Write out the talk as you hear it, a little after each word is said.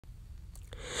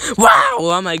Wow!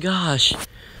 Oh my gosh!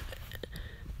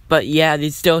 But yeah, they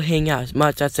still hang out,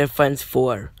 much as their friends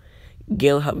for.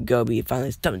 Gil helped Goby find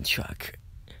his dump truck.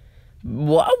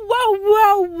 Wow!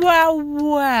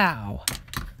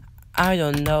 I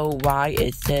don't know why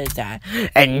it says that.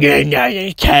 And then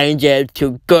you change it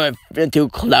to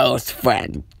close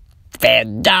friend.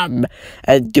 Fandom.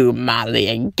 And do Molly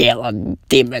and Gil and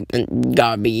Demon and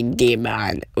Goby,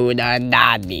 Demon, Una,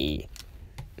 Nani.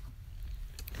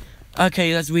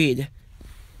 Okay, let's read.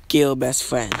 Gil, best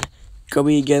friend.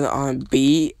 Goby again on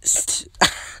Beast.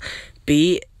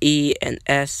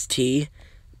 B-E-N-S-T.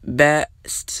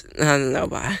 Best. I don't know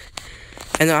why.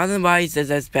 And the other why he says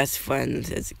as best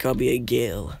friends is Goby and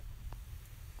Gil.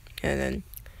 And then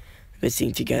we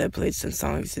sing together, play some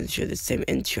songs, and share the same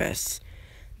interests.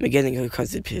 Beginning of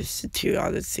contributes to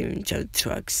all the same jump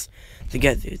trucks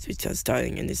together, which are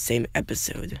starting in the same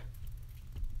episode.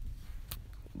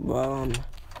 Well,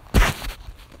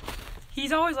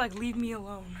 he's always like, leave me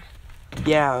alone.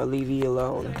 Yeah, I'll leave you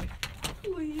alone.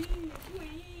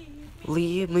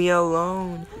 Leave me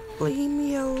alone. Leave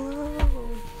me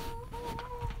alone.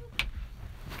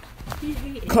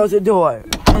 Close the door.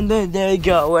 And then there you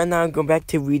go. And now go back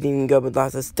to reading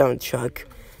Gobila's Stone Truck.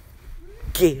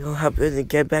 Gil help her to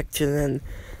get back to them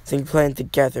sing playing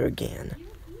together again.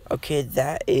 Okay,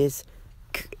 that is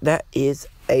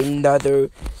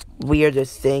another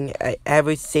weirdest thing I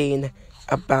ever seen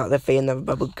about the fandom of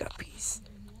Bubble Guppies.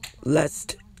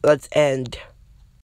 Let's end.